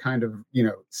season to kind of,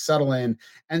 settle in,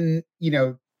 and,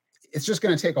 it's just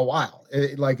going to take a while.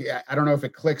 I don't know if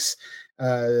it clicks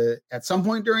at some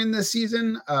point during this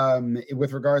season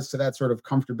with regards to that sort of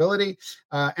comfortability.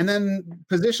 And then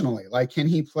positionally, can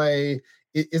he play?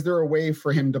 Is there a way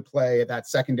for him to play that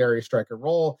secondary striker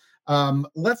role?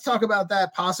 Let's talk about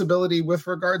that possibility with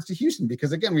regards to Houston,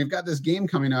 because again, we've got this game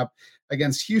coming up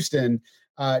against Houston.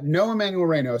 No Emmanuel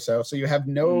Reynoso, so you have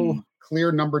no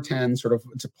clear number 10 sort of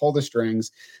to pull the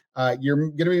strings. You're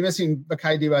going to be missing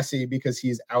Bakaye Dibassy because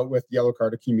he's out with yellow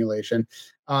card accumulation.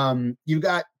 You've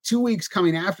got 2 weeks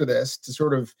coming after this to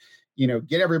sort of,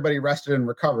 get everybody rested and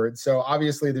recovered. So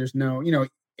obviously there's no,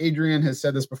 Adrian has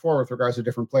said this before with regards to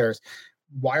different players.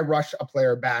 Why rush a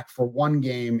player back for one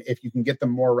game if you can get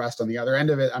them more rest on the other end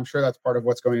of it? I'm sure that's part of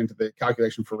what's going into the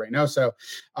calculation for Reynoso.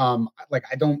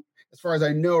 As far as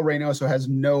I know, Reynoso has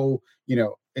no,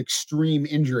 extreme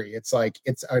injury. It's like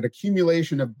it's an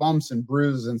accumulation of bumps and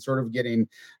bruises and sort of getting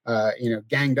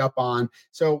ganged up on.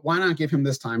 So why not give him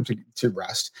this time to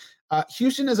rest?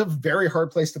 Houston is a very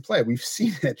hard place to play. We've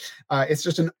seen it. It's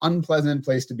just an unpleasant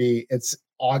place to be. It's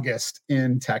August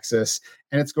in Texas,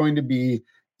 and it's going to be,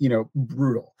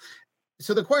 brutal.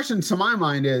 So the question to my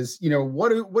mind is, what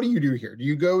do you do here? Do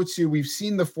you go to, we've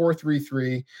seen the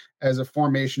 4-3-3 as a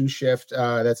formation shift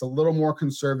that's a little more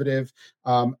conservative.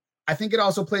 I think it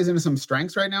also plays into some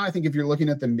strengths right now. I think if you're looking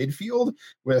at the midfield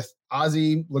with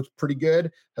Ozzy looked pretty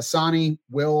good, Hassani,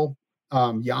 Will,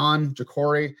 Jan,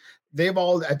 Jacori, they've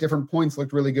all at different points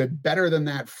looked really good, better than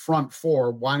that front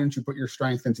four. Why don't you put your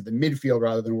strength into the midfield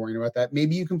rather than worrying about that?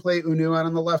 Maybe you can play Unnu out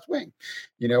on the left wing,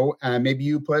 maybe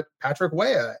you put Patrick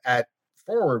Weah at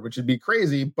forward, which would be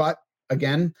crazy. But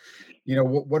again,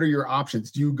 what are your options?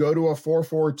 Do you go to a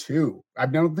 4-4-2? I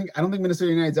don't think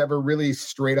Minnesota United's ever really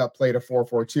straight up played a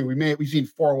 4-4-2. We've seen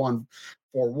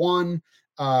 4-1-4-1.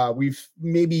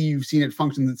 You've seen it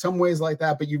function in some ways like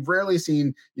that, but you've rarely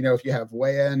seen, if you have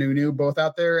Weah and Unnu both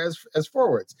out there as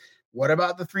forwards. What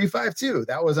about the 3-5-2?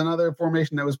 That was another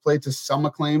formation that was played to some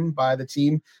acclaim by the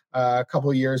team a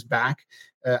couple of years back.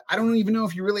 I don't even know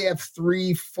if you really have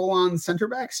three full-on center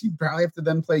backs. You probably have to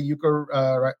then play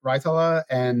Jukka Raitala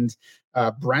and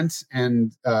Brent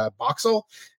and Boxall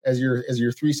as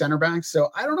your three center backs. So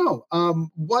I don't know.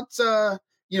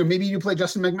 Maybe you play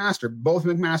Justin McMaster. Both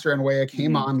McMaster and Weah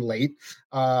came on late.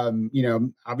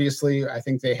 Obviously, I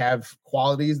think they have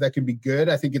qualities that could be good.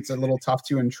 I think it's a little tough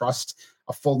to entrust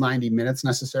a full 90 minutes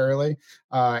necessarily,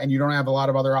 and you don't have a lot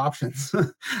of other options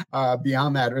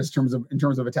beyond that in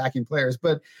terms of attacking players.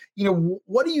 But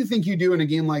what do you think you do in a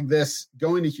game like this,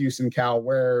 going to Houston, Cal,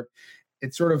 where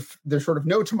there's sort of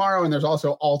no tomorrow and there's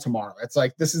also all tomorrow? It's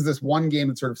like this is this one game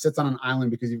that sort of sits on an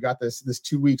island because you've got this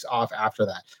 2 weeks off after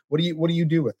that. What do you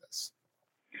do with this?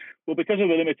 Well, because of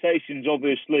the limitations,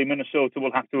 obviously Minnesota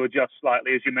will have to adjust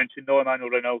slightly, as you mentioned. No Emmanuel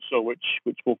Reynoso, which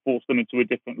will force them into a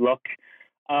different look.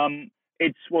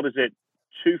 It's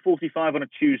 2:45 on a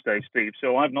Tuesday, Steve.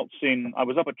 So I've not seen. I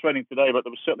was up at training today, but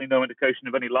there was certainly no indication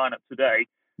of any lineup today.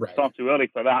 Right. Far too early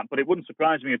for that. But it wouldn't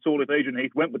surprise me at all if Adrian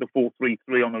Heath went with a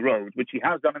 4-3-3 on the road, which he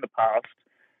has done in the past.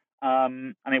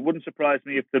 And it wouldn't surprise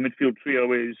me if the midfield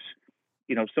trio is,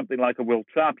 something like a Will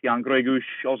Trapp, Jan Gregus,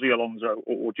 Ozzy Alonso,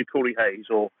 or Jacori Hayes,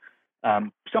 or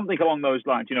something along those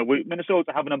lines.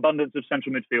 Minnesota have an abundance of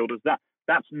central midfielders.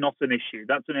 That's not an issue.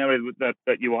 That's an area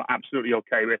that you are absolutely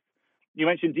okay with. You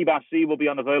mentioned Dibasi will be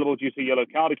unavailable due to yellow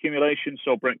card accumulation,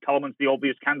 so Brent Coleman's the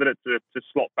obvious candidate to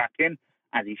slot back in,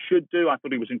 as he should do. I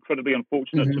thought he was incredibly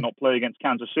unfortunate to not play against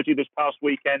Kansas City this past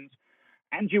weekend.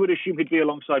 And you would assume he'd be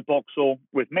alongside Boxall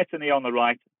with Métanire on the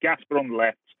right, Gasper on the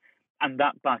left, and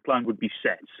that backline would be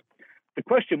set. The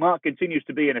question mark continues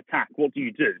to be in attack. What do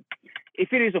you do?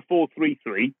 If it is a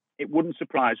 4-3-3, it wouldn't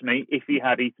surprise me if he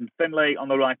had Ethan Finlay on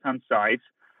the right-hand side,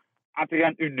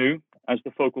 Adrien Unnu as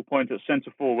the focal point at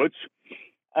centre forwards.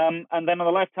 And then on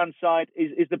the left-hand side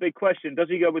is the big question. Does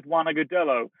he go with Juan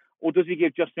Agudelo, or does he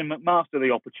give Justin McMaster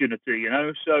the opportunity?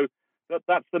 So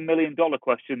that's the million-dollar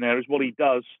question there, is what he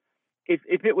does.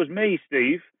 If it was me,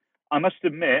 Steve, I must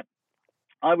admit,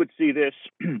 I would see this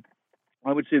as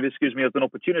an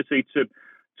opportunity to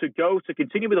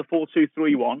continue with a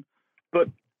 4-2-3-1, but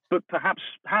perhaps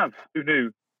have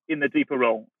Unnu in the deeper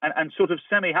role and sort of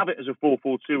have it as a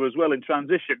 4-4-2 as well in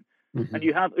transition. Mm-hmm. And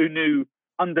you have Unnu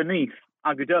underneath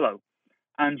Agudelo.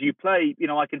 And you play,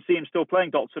 I can see him still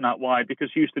playing Dotson out wide,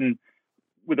 because Houston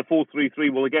with a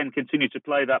 4-3-3 will again continue to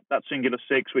play that singular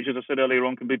six, which, as I said earlier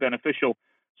on, can be beneficial.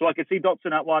 So I could see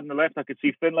Dotson out wide on the left. I could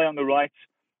see Finlay on the right.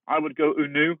 I would go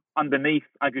Unnu underneath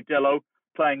Agudelo,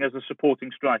 playing as a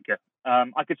supporting striker.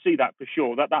 I could see that for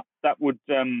sure. That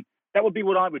would be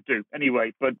what I would do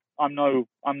anyway. But I'm no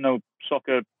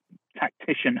soccer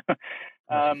tactician,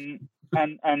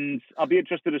 and I'll be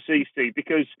interested to see, Steve,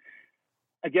 because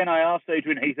again, I asked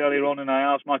Adrian Heath earlier on, and I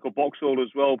asked Michael Boxall as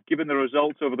well, given the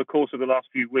results over the course of the last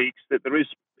few weeks, that there is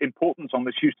importance on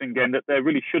this Houston game that there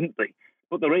really shouldn't be.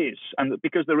 But there is, and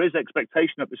because there is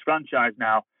expectation of this franchise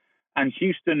now. And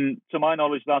Houston, to my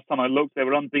knowledge, last time I looked, they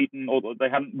were unbeaten, or they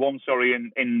hadn't won,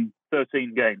 in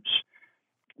 13 games.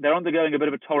 They're undergoing a bit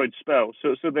of a torrid spell.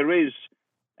 So there is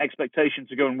expectation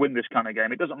to go and win this kind of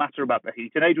game. It doesn't matter about the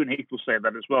Heat. And Adrian Heath will say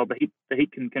that as well. The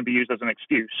Heat can be used as an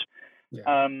excuse.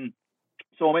 Yeah.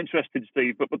 So I'm interested,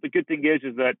 Steve. But the good thing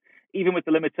is that even with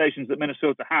the limitations that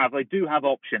Minnesota have, they do have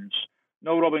options.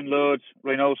 No Robin Lod,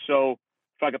 Reynoso,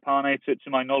 Fragapane, to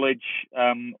my knowledge,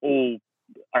 all.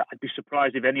 I'd be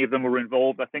surprised if any of them were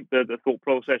involved. I think the thought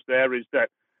process there is that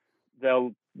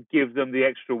they'll give them the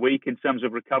extra week in terms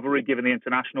of recovery, given the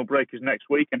international break is next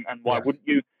week, and why wouldn't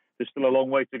you? There's still a long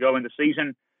way to go in the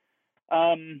season.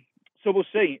 So we'll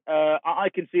see. I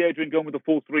can see Adrian going with a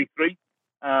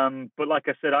 4-3-3. But like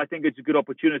I said, I think it's a good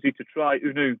opportunity to try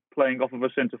Unoo playing off of a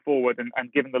centre forward,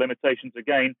 and given the limitations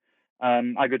again,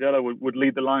 Agudelo would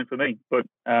lead the line for me. But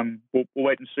we'll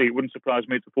wait and see. It wouldn't surprise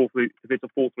me if it's a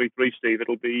 4-3-3, Steve.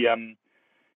 It'll be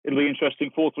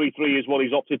interesting. 4-3-3 is what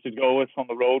he's opted to go with on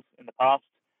the road in the past.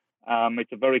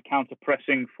 It's a very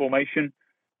counter-pressing formation,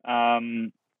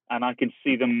 and I can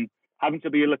see them having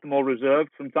to be a little more reserved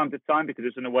from time to time because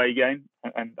it's an away game.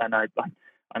 And I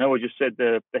know I just said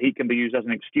the heat can be used as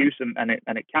an excuse, and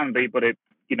it can be, but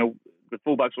the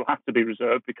fullbacks will have to be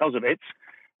reserved because of it.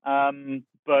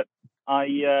 But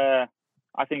I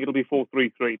think it'll be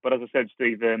 4-3-3. But as I said,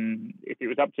 Steve, if it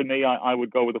was up to me, I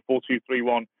would go with a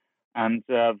 4-2-3-1 and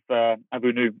have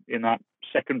Unoo in that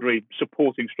secondary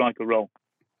supporting striker role.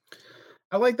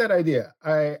 I like that idea.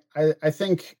 I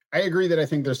think I agree that I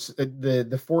think there's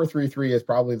the 4-3-3 is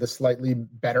probably the slightly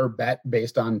better bet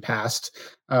based on past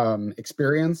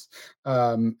experience.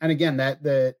 And again,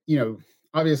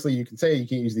 obviously you can say you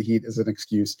can't use the heat as an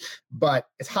excuse, but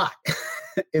it's hot.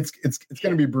 it's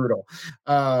going to be brutal.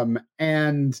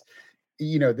 And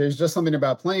there's just something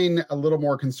about playing a little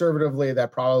more conservatively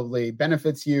that probably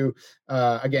benefits you.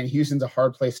 Again, Houston's a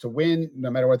hard place to win, no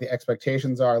matter what the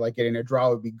expectations are. Like getting a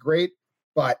draw would be great.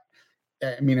 But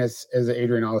I mean, as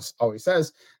Adrian always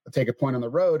says, I'll take a point on the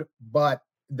road, but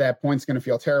that point's going to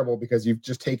feel terrible because you've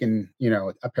just taken,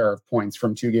 a pair of points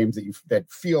from two games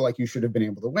that feel like you should have been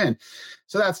able to win.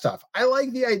 So that's tough. I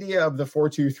like the idea of the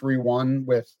 4-2-3-1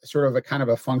 with sort of a kind of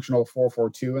a functional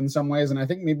 4-4-2 in some ways. And I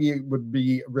think maybe it would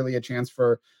be really a chance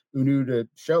for Unoo to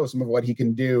show some of what he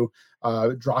can do,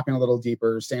 dropping a little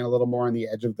deeper, staying a little more on the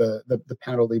edge of the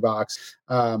penalty box.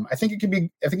 I think it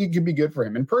could be good for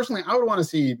him. And personally, I would want to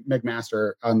see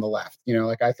McMaster on the left.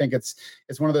 I think it's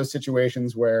one of those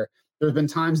situations where there's been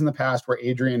times in the past where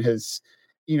Adrian has,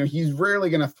 he's rarely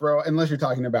going to throw, unless you're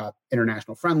talking about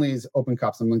international friendlies, Open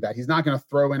Cup, something like that. He's not going to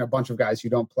throw in a bunch of guys who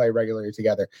don't play regularly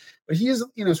together. But he is,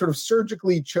 sort of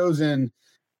surgically chosen,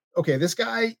 okay, this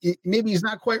guy, maybe he's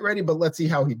not quite ready, but let's see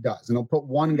how he does. And he'll put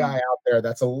one guy out there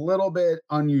that's a little bit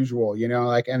unusual,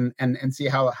 and see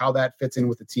how that fits in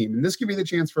with the team. And this could be the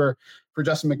chance for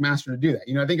Justin McMaster to do that.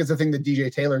 I think it's the thing that DJ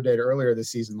Taylor did earlier this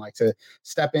season, like to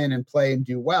step in and play and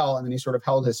do well. And then he sort of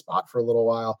held his spot for a little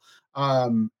while. I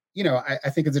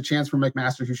think it's a chance for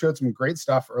McMaster, who showed some great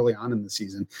stuff early on in the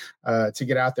season, to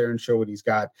get out there and show what he's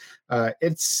got.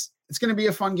 It's going to be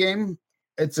a fun game.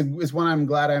 It's one I'm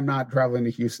glad I'm not traveling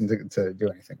to Houston to do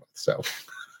anything with. So,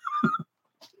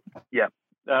 yeah.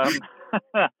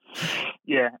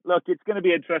 Yeah, look, it's going to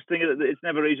be interesting. It's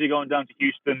never easy going down to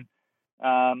Houston.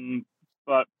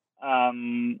 But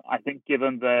I think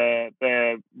given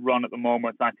their run at the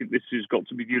moment, I think this has got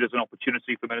to be viewed as an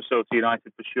opportunity for Minnesota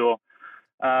United for sure.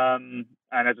 And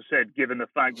as I said, given the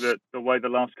fact that the way the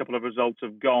last couple of results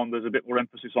have gone, there's a bit more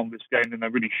emphasis on this game than there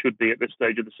really should be at this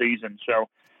stage of the season. So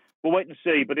we'll wait and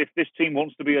see. But if this team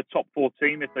wants to be a top four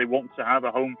team, if they want to have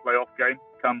a home playoff game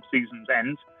come season's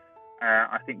end,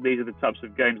 I think these are the types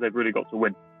of games they've really got to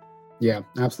win. Yeah,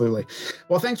 absolutely.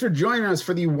 Well, thanks for joining us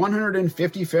for the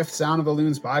 155th Sound of the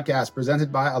Loons podcast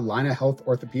presented by Allina Health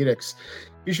Orthopedics.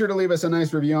 Be sure to leave us a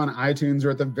nice review on iTunes,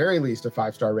 or at the very least a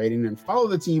 5-star rating, and follow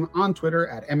the team on Twitter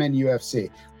at MNUFC.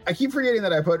 I keep forgetting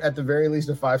that I put at the very least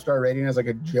a 5-star rating as like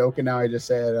a joke, and now I just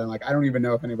say it. I'm like, I don't even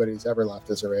know if anybody's ever left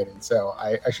us a rating, so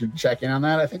I should check in on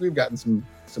that. I think we've gotten some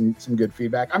good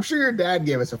feedback. I'm sure your dad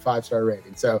gave us a 5-star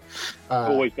rating, so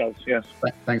always does. Yes.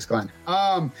 Thanks, Glenn.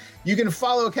 You can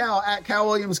follow Cal at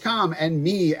CalWilliamsCom and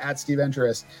me at Steve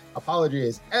Enteris.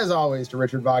 Apologies, as always, to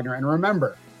Richard Wagner, and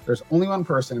remember, there's only one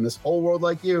person in this whole world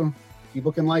like you.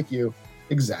 People can like you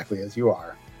exactly as you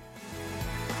are.